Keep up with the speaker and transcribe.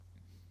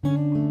This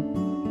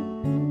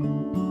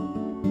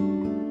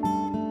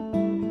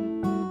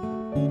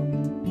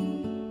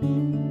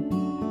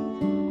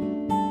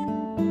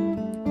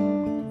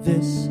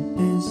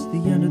is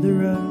the end of the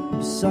road,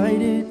 beside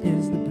it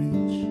is the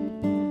beach.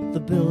 The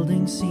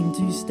buildings seem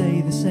to stay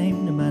the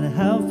same, no matter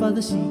how far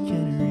the sea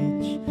can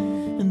reach.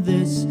 And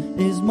this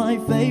is my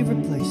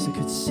favorite place, I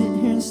could sit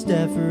here and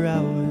stare for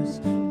hours,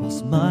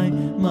 whilst my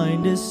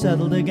mind is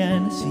settled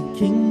again, see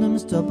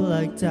kingdoms topple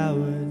like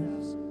towers.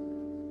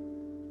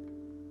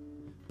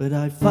 But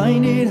I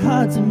find it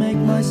hard to make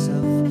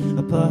myself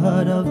a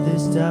part of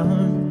this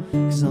town,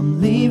 'cause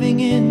I'm leaving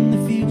in the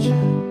future.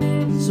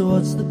 So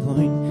what's the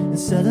point in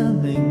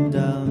settling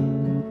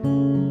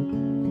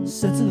down?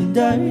 Settling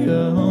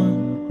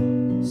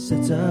down,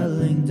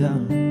 settling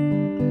down,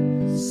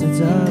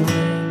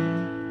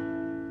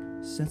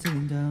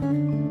 settling down.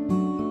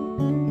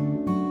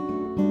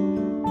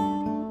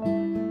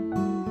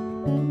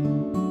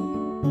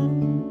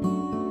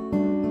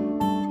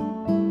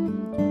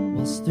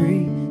 Whilst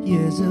 3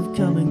 years have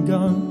come and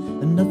gone,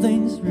 and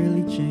nothing's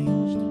really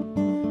changed.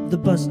 The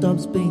bus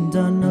stop's been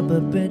done up a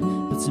bit,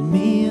 but to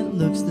me it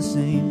looks the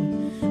same.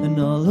 And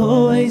I'll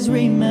always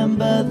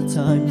remember the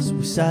times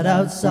we sat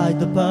outside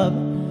the pub,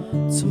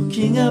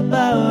 talking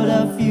about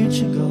our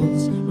future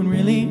goals, when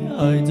really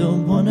I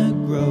don't wanna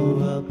grow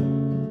up.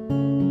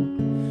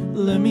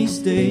 Let me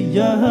stay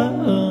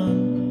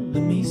young,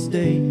 let me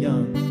stay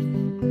young,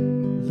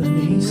 let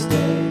me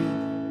stay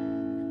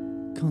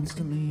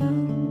constantly young.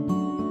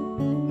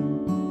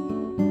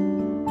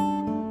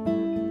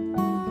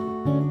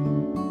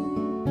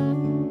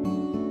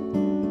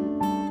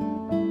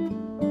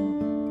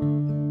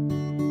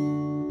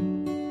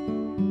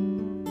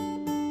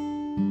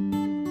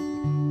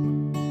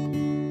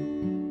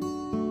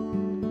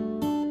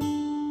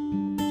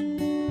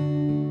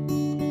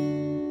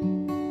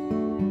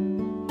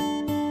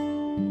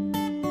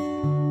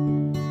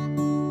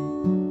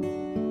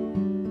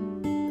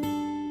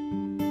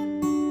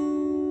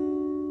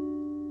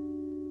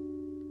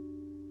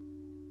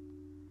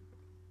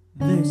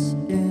 This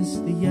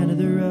is the end of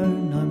the road,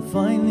 and I'm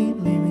finally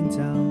leaving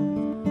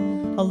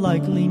town. I'll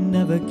likely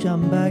never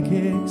come back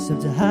here,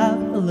 except to have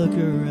a look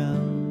around.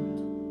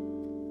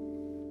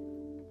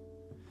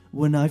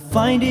 When I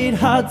find it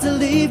hard to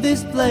leave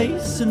this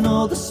place and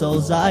all the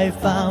souls I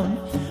found,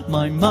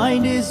 my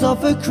mind is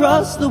off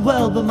across the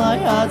world, but my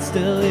heart's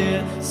still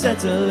here,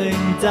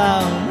 settling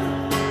down,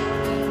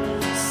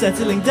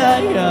 settling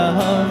down,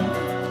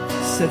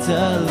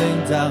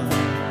 settling down,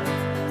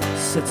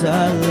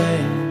 settling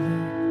down,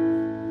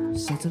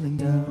 settling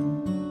down.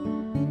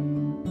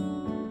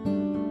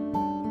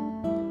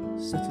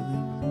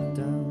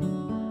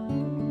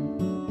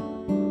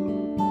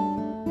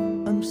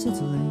 I'm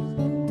settling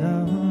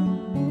down,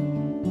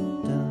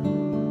 down,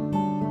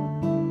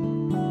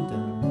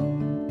 down.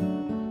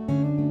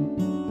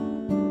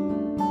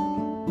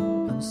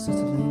 I'm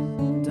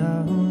settling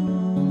down,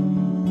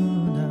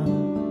 down.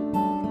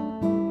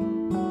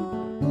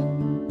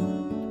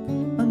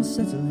 I'm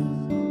settling,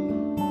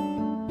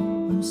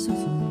 I'm settling.